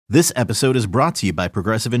This episode is brought to you by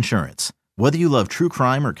Progressive Insurance. Whether you love true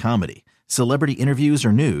crime or comedy, celebrity interviews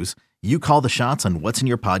or news, you call the shots on what's in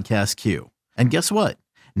your podcast queue. And guess what?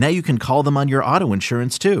 Now you can call them on your auto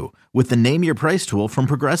insurance too with the Name Your Price tool from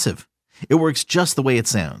Progressive. It works just the way it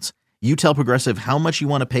sounds. You tell Progressive how much you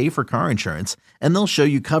want to pay for car insurance, and they'll show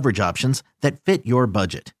you coverage options that fit your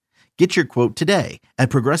budget. Get your quote today at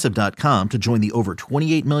Progressive.com to join the over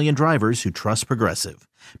 28 million drivers who trust Progressive.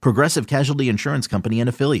 Progressive Casualty Insurance Company and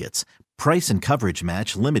Affiliates. Price and coverage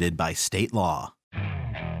match limited by state law.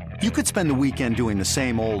 You could spend the weekend doing the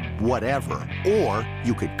same old whatever, or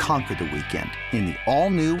you could conquer the weekend in the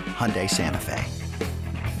all-new Hyundai Santa Fe.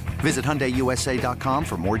 Visit HyundaiUSA.com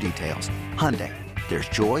for more details. Hyundai, there's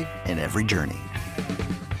joy in every journey.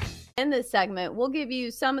 In this segment, we'll give you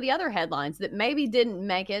some of the other headlines that maybe didn't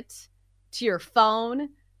make it to your phone,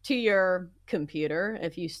 to your computer,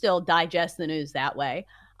 if you still digest the news that way,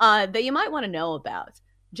 that you might want to know about.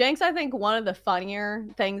 Jenks, I think one of the funnier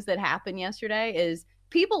things that happened yesterday is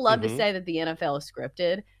people love to say that the NFL is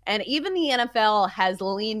scripted, and even the NFL has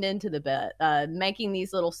leaned into the bit, making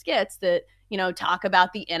these little skits that, talk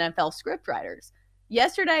about the NFL scriptwriters.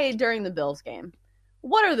 Yesterday during the Bills game,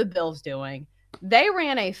 what are the Bills doing? They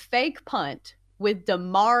ran a fake punt with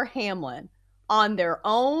Damar Hamlin on their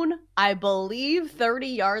own, I believe,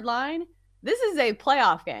 30-yard line. This is a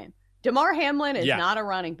playoff game. Damar Hamlin is not a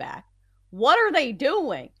running back. What are they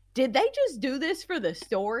doing? Did they just do this for the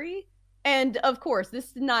story? And, of course,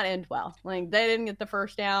 this did not end well. Like, they didn't get the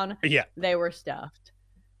first down. Yeah. They were stuffed.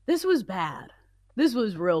 This was bad. This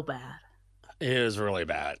was real bad. It is really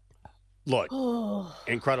bad. Look,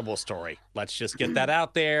 incredible story. Let's just get that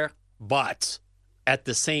out there. But at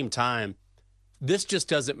the same time, this just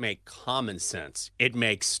doesn't make common sense. It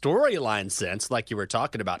makes storyline sense, like you were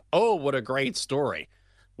talking about. Oh, what a great story.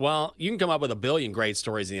 Well, you can come up with a billion great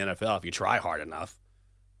stories in the NFL if you try hard enough.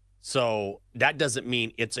 So that doesn't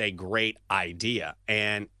mean it's a great idea.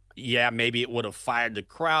 And yeah, maybe it would have fired the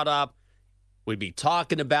crowd up. We'd be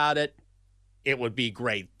talking about it. It would be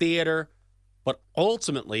great theater. But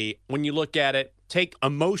ultimately, when you look at it, take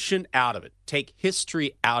emotion out of it. Take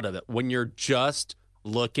history out of it. When you're just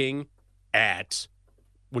looking at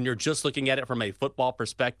it from a football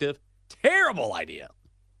perspective, terrible idea.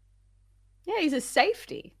 Yeah, he's a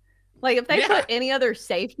safety. Like, if they put any other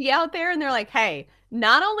safety out there and they're like, hey,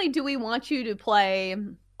 not only do we want you to play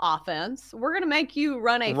offense, we're going to make you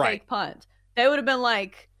run a fake punt. They would have been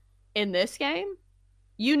like, in this game,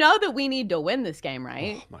 you know that we need to win this game,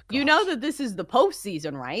 right? Oh, you know that this is the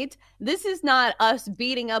postseason, right? This is not us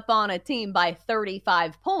beating up on a team by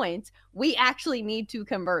 35 points. We actually need to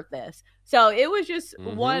convert this. So it was just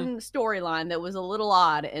one storyline that was a little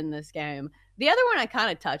odd in this game. The other one I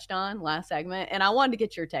kind of touched on last segment, and I wanted to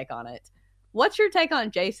get your take on it. What's your take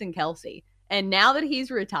on Jason Kelce? And now that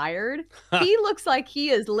he's retired, he looks like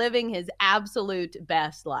he is living his absolute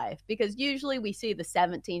best life, because usually we see the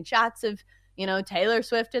 17 shots of Taylor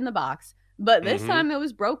Swift in the box. But this time it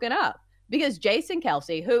was broken up because Jason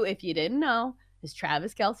Kelce, who, if you didn't know, is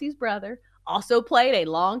Travis Kelce's brother, also played a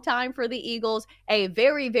long time for the Eagles, a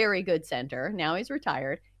very, very good center. Now he's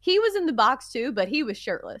retired. He was in the box too, but he was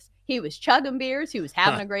shirtless. He was chugging beers. He was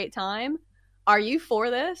having a great time. Are you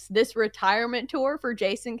for this retirement tour for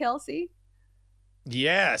Jason Kelce?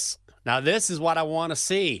 Yes. Now this is what I want to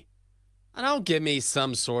see. Don't give me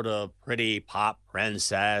some sort of pretty pop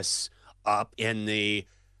princess up in the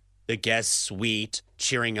guest suite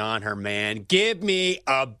cheering on her man. Give me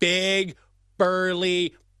a big,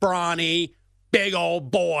 burly, brawny, big old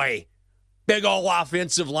boy. Big old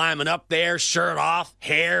offensive lineman up there, shirt off,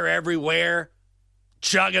 hair everywhere,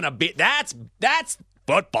 chugging a bit. That's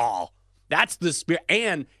football. That's the spirit.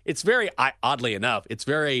 And it's very, oddly enough, it's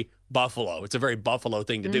very Buffalo. It's a very Buffalo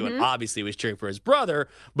thing to do. And obviously he was cheering for his brother.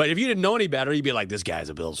 But if you didn't know any better, you'd be like, this guy's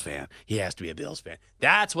a Bills fan. He has to be a Bills fan.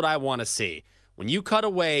 That's what I want to see. When you cut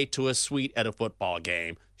away to a suite at a football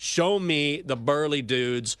game, show me the burly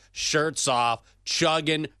dudes, shirts off,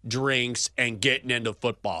 chugging drinks and getting into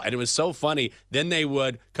football. And it was so funny. Then they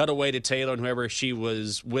would cut away to Taylor and whoever she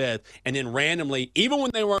was with. And then randomly, even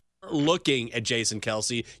when they weren't looking at Jason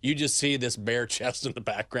Kelce, you just see this bare chest in the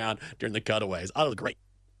background during the cutaways. Oh, great.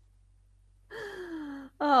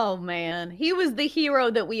 Oh, man. He was the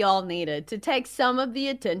hero that we all needed to take some of the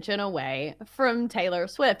attention away from Taylor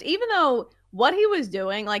Swift, even though what he was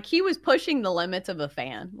doing, like, he was pushing the limits of a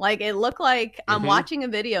fan. Like, it looked like I'm watching a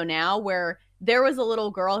video now where there was a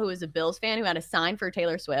little girl who was a Bills fan who had a sign for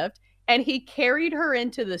Taylor Swift, and he carried her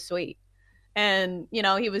into the suite. And,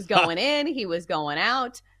 he was going in, he was going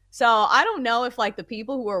out. So I don't know if, like, the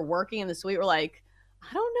people who were working in the suite were like,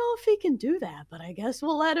 I don't know if he can do that, but I guess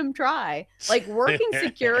we'll let him try. Like, working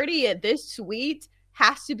security at this suite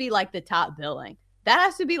has to be like the top billing. That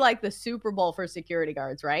has to be like the Super Bowl for security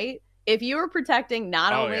guards, right? If you were protecting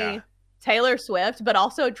not only Taylor Swift, but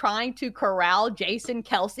also trying to corral Jason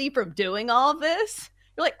Kelce from doing all of this,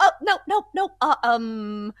 you're like, oh,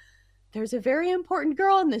 no. There's a very important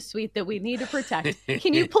girl in this suite that we need to protect.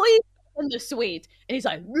 Can you please in the suite? And he's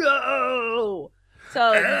like, no.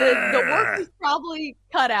 So the work is probably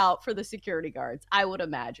cut out for the security guards, I would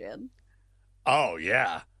imagine. Oh,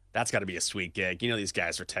 yeah. That's got to be a sweet gig. You know, these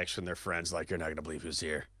guys are texting their friends like, you're not going to believe who's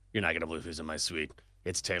here. You're not going to believe who's in my suite.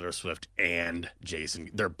 It's Taylor Swift and Jason.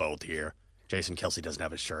 They're both here. Jason Kelce doesn't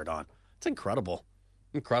have his shirt on. It's incredible.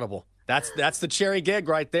 Incredible. That's the cherry gig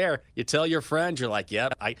right there. You tell your friends, you're like,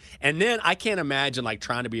 yep. And then I can't imagine like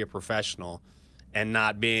trying to be a professional and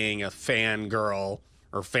not being a fangirl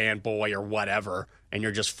or fanboy or whatever, and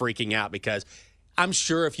you're just freaking out because I'm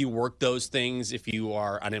sure if you work those things, if you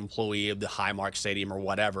are an employee of the Highmark Stadium or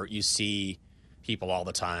whatever, you see people all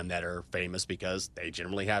the time that are famous because they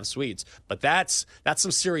generally have suites. But that's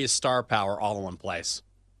some serious star power all in one place.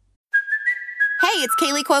 Hey, it's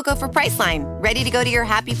Kaylee Cuoco for Priceline. Ready to go to your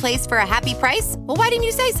happy place for a happy price? Well, why didn't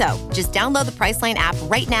you say so? Just download the Priceline app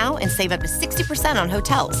right now and save up to 60% on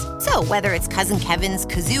hotels. So whether it's Cousin Kevin's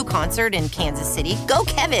Kazoo Concert in Kansas City, go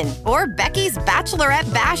Kevin, or Becky's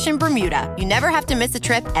Bachelorette Bash in Bermuda, you never have to miss a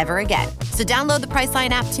trip ever again. So download the Priceline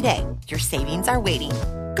app today. Your savings are waiting.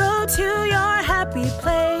 Go to your happy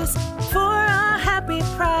place for a happy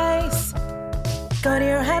price. Go to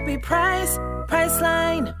your happy price,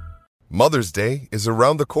 Priceline. Mother's Day is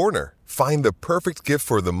around the corner. Find the perfect gift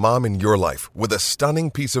for the mom in your life with a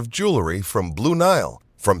stunning piece of jewelry from Blue Nile.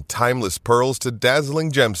 From timeless pearls to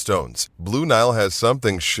dazzling gemstones, Blue Nile has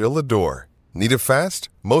something she'll adore. Need it fast?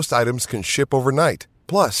 Most items can ship overnight.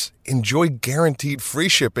 Plus, enjoy guaranteed free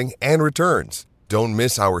shipping and returns. Don't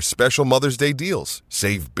miss our special Mother's Day deals.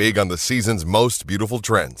 Save big on the season's most beautiful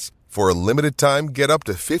trends. For a limited time, get up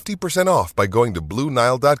to 50% off by going to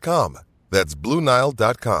BlueNile.com. That's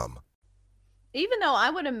BlueNile.com. Even though I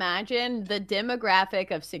would imagine the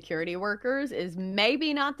demographic of security workers is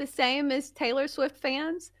maybe not the same as Taylor Swift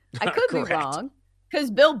fans. I could be wrong, because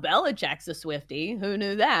Bill Belichick's a Swiftie. Who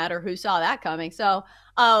knew that, or who saw that coming? So,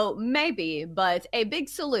 maybe, but a big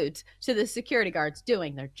salute to the security guards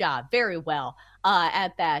doing their job very well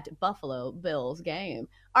at that Buffalo Bills game.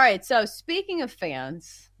 All right, so speaking of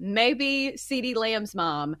fans, maybe CeeDee Lamb's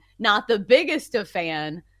mom, not the biggest of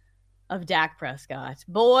fan of Dak Prescott.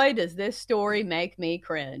 Boy, does this story make me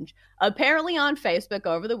cringe. Apparently on Facebook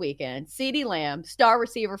over the weekend, CeeDee Lamb, star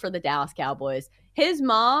receiver for the Dallas Cowboys, his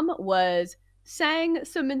mom was saying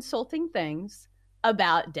some insulting things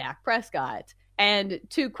about Dak Prescott. And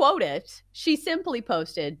to quote it, she simply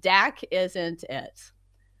posted, "Dak isn't it."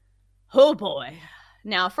 Oh boy.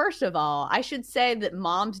 Now, first of all, I should say that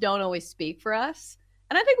moms don't always speak for us.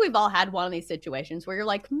 And I think we've all had one of these situations where you're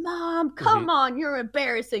like, Mom, come on, you're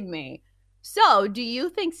embarrassing me. So do you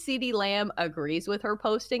think CeeDee Lamb agrees with her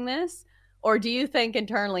posting this? Or do you think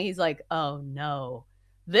internally he's like, oh no,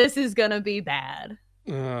 this is going to be bad?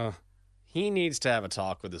 He needs to have a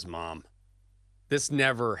talk with his mom. This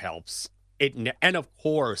never helps. And of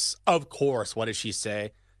course, what does she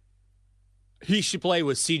say? He should play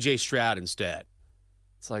with CJ Stroud instead.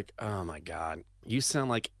 It's like, oh my God. You sound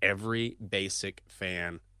like every basic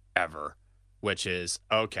fan ever, which is,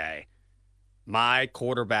 okay, my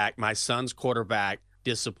son's quarterback,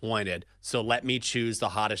 disappointed, so let me choose the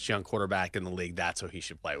hottest young quarterback in the league. That's who he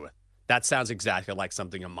should play with. That sounds exactly like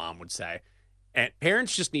something a mom would say. And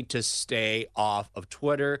parents just need to stay off of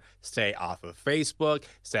Twitter, stay off of Facebook,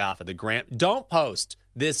 stay off of the gram. Don't post.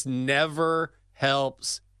 This never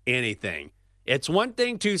helps anything. It's one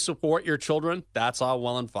thing to support your children. That's all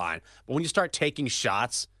well and fine. But when you start taking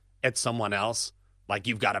shots at someone else, like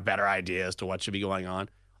you've got a better idea as to what should be going on,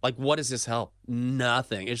 like what does this help?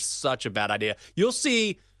 Nothing. It's such a bad idea. You'll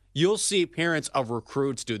see parents of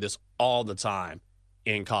recruits do this all the time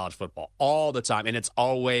in college football, all the time. And it's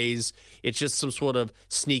just some sort of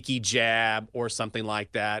sneaky jab or something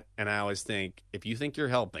like that. And I always think, if you think you're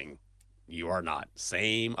helping, you are not.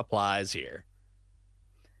 Same applies here.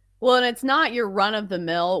 Well, and it's not your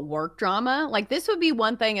run-of-the-mill work drama. Like, this would be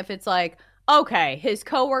one thing if it's like, okay, his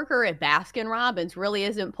coworker at Baskin-Robbins really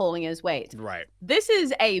isn't pulling his weight. Right. This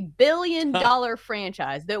is a billion-dollar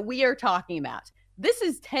franchise that we are talking about. This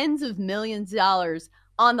is tens of millions of dollars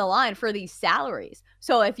on the line for these salaries.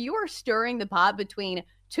 So if you are stirring the pot between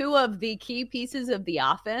two of the key pieces of the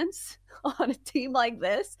offense on a team like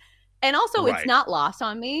this, and also It's not lost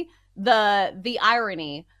on me, the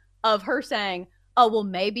irony of her saying, oh, well,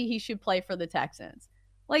 maybe he should play for the Texans.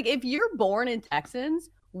 Like, if you're born in Texas,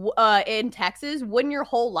 wouldn't your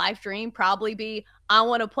whole life dream probably be, I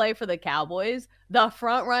want to play for the Cowboys, the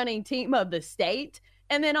front-running team of the state?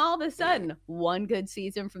 And then all of a sudden, one good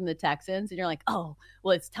season from the Texans, and you're like, oh,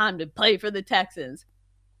 well, it's time to play for the Texans.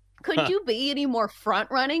 Could you be any more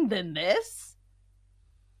front-running than this?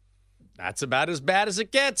 That's about as bad as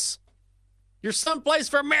it gets. You're someplace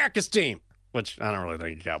for America's team, which I don't really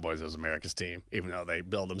think the Cowboys is America's team, even though they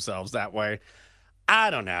build themselves that way. I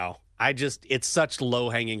don't know. It's such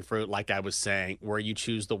low-hanging fruit, like I was saying, where you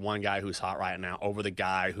choose the one guy who's hot right now over the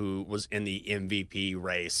guy who was in the MVP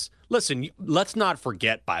race. Listen, let's not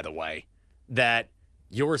forget, by the way, that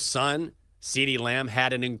your son, CeeDee Lamb,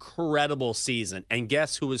 had an incredible season. And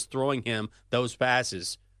guess who was throwing him those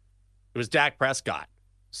passes? It was Dak Prescott.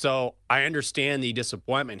 So I understand the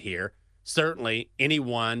disappointment here. Certainly,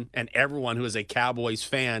 anyone and everyone who is a Cowboys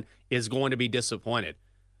fan is going to be disappointed.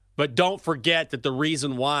 But don't forget that the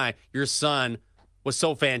reason why your son was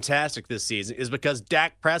so fantastic this season is because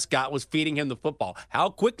Dak Prescott was feeding him the football. How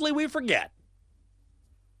quickly we forget.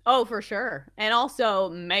 Oh, for sure. And also,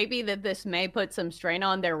 maybe that this may put some strain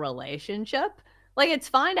on their relationship. Like, it's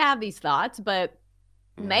fine to have these thoughts, but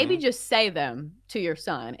maybe just say them to your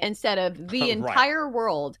son instead of the entire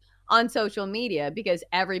world on social media, because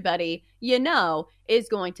everybody is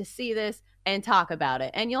going to see this and talk about it.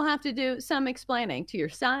 And you'll have to do some explaining to your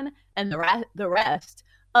son and the rest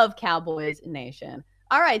of Cowboys Nation.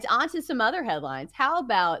 All right, on to some other headlines. How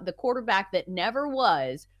about the quarterback that never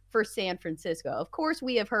was for San Francisco? Of course,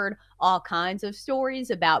 we have heard all kinds of stories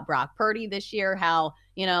about Brock Purdy this year, how,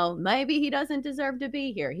 maybe he doesn't deserve to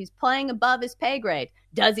be here. He's playing above his pay grade.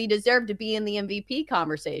 Does he deserve to be in the MVP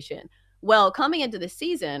conversation? Well, coming into the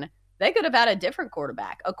season, they could have had a different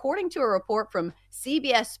quarterback. According to a report from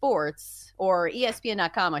CBS Sports, or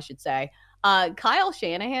ESPN.com, I should say, Kyle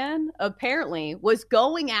Shanahan apparently was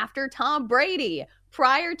going after Tom Brady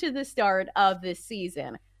prior to the start of this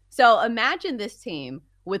season. So imagine this team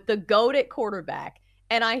with the GOAT at quarterback.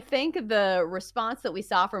 And I think the response that we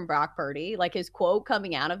saw from Brock Purdy, like his quote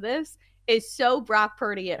coming out of this, is so Brock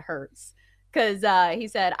Purdy it hurts. Because he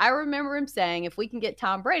said, I remember him saying, if we can get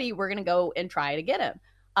Tom Brady, we're going to go and try to get him.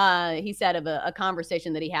 He said of a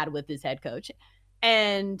conversation that he had with his head coach.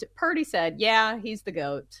 And Purdy said, yeah, he's the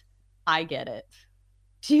GOAT. I get it.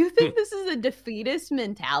 Do you think this is a defeatist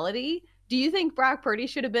mentality? Do you think Brock Purdy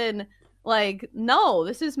should have been like, no,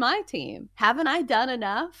 this is my team. Haven't I done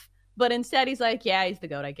enough? But instead he's like, yeah, he's the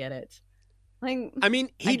GOAT. I get it. Like, I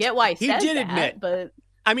mean, I get why he did admit, but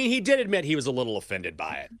he did admit he was a little offended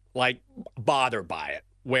by it, like bothered by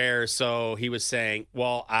it. So he was saying,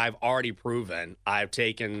 well, I've already proven I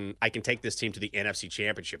can take this team to the NFC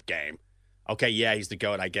Championship game. Okay, yeah, he's the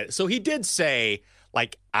GOAT. I get it. So he did say,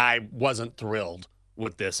 like, I wasn't thrilled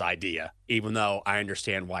with this idea, even though I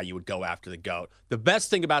understand why you would go after the GOAT. The best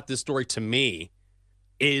thing about this story to me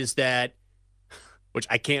is that, which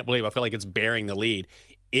I can't believe, I feel like it's bearing the lead,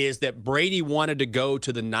 is that Brady wanted to go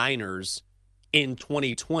to the Niners in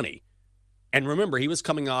 2020. And remember, he was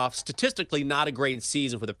coming off statistically not a great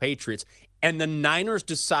season for the Patriots. And the Niners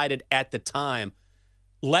decided at the time,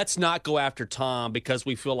 let's not go after Tom because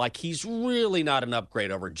we feel like he's really not an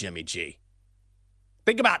upgrade over Jimmy G.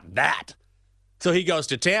 Think about that. So he goes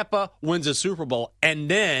to Tampa, wins a Super Bowl, and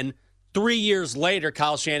then 3 years later,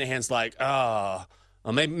 Kyle Shanahan's like, well,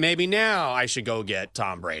 maybe now I should go get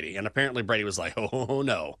Tom Brady. And apparently Brady was like, oh,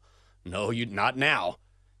 no, you not now.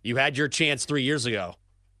 You had your chance 3 years ago.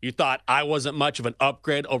 You thought I wasn't much of an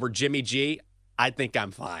upgrade over Jimmy G. I think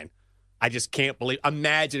I'm fine. I just can't believe.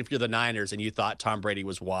 Imagine if you're the Niners and you thought Tom Brady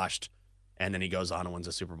was washed, and then he goes on and wins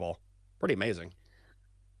a Super Bowl. Pretty amazing.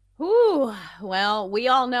 Ooh, well, we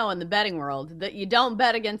all know in the betting world that you don't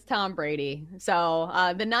bet against Tom Brady.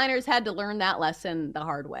 So the Niners had to learn that lesson the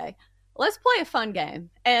hard way. Let's play a fun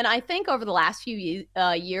game. And I think over the last few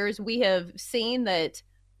years, we have seen that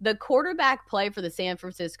the quarterback play for the San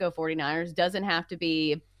Francisco 49ers doesn't have to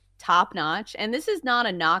be top notch. And this is not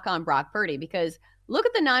a knock on Brock Purdy, because look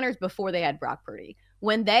at the Niners before they had Brock Purdy.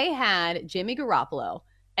 When they had Jimmy Garoppolo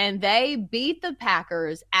and they beat the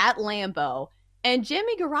Packers at Lambeau, and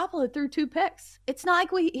Jimmy Garoppolo threw 2 picks. It's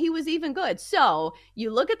not like he was even good. So you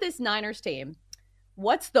look at this Niners team.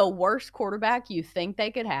 What's the worst quarterback you think they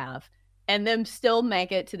could have and them still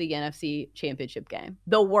make it to the NFC Championship game?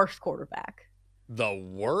 The worst quarterback. The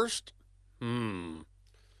worst? I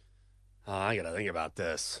got to think about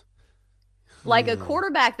this. Like a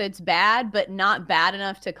quarterback that's bad, but not bad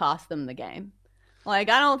enough to cost them the game. Like,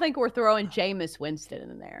 I don't think we're throwing Jameis Winston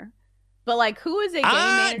in there. But, like, who is a game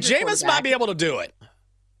manager? Jameis might be able to do it.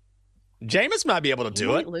 Jameis might be able to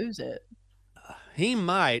do it. Lose it. He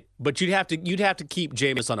might, but you'd have to keep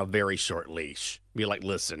Jameis on a very short leash. Be like,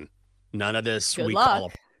 listen, none of this. Good we luck. call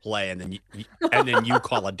a play, and then you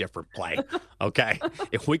call a different play. Okay,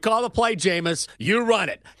 if we call the play, Jameis, you run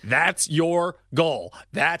it. That's your goal.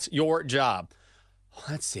 That's your job.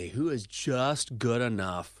 Let's see who is just good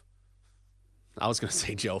enough. I was going to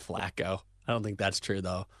say Joe Flacco. I don't think that's true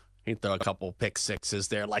though. He throw a couple pick sixes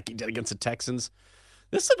there like he did against the Texans.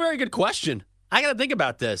 This is a very good question. I got to think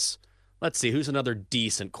about this. Let's see, who's another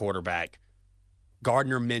decent quarterback?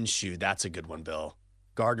 Gardner Minshew. That's a good one, Bill.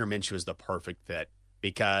 Gardner Minshew is the perfect fit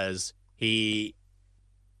because he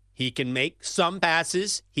can make some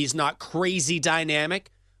passes. He's not crazy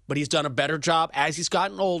dynamic, but he's done a better job as he's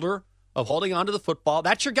gotten older of holding on to the football.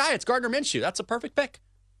 That's your guy. It's Gardner Minshew. That's a perfect pick.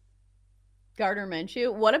 Gardner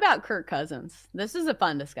Minshew. What about Kirk Cousins? This is a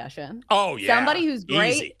fun discussion. Oh, yeah. Somebody who's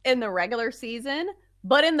great Easy. in the regular season,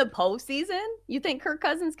 but in the postseason, you think Kirk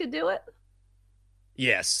Cousins could do it?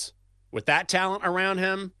 Yes. With that talent around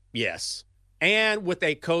him, yes. And with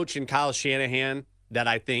a coach in Kyle Shanahan that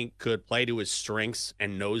I think could play to his strengths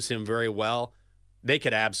and knows him very well, they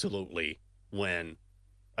could absolutely win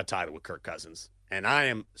a title with Kirk Cousins. And I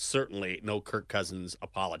am certainly no Kirk Cousins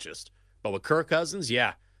apologist. But with Kirk Cousins,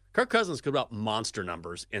 yeah, Kirk Cousins could put up monster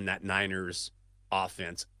numbers in that Niners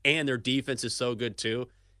offense. And their defense is so good too.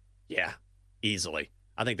 Yeah, easily.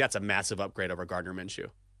 I think that's a massive upgrade over Gardner Minshew.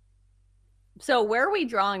 So where are we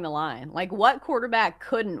drawing the line? Like, what quarterback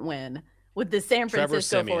couldn't win with the San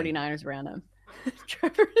Francisco 49ers around him?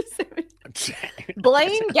 Trevor Siemian.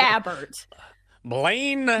 Blaine Gabbert.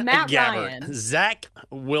 Matt Gabbert. Ryan. Zach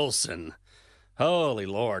Wilson. Holy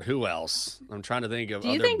Lord, who else? I'm trying to think of Do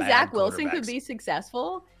you other think bad Zach Wilson could quarterbacks. be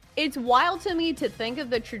successful? It's wild to me to think of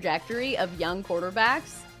the trajectory of young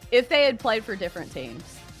quarterbacks if they had played for different teams.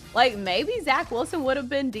 Like, maybe Zach Wilson would have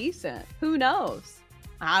been decent. Who knows?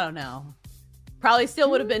 I don't know. Probably still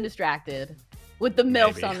would have been distracted with the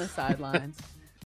MILFs Maybe. on the sidelines.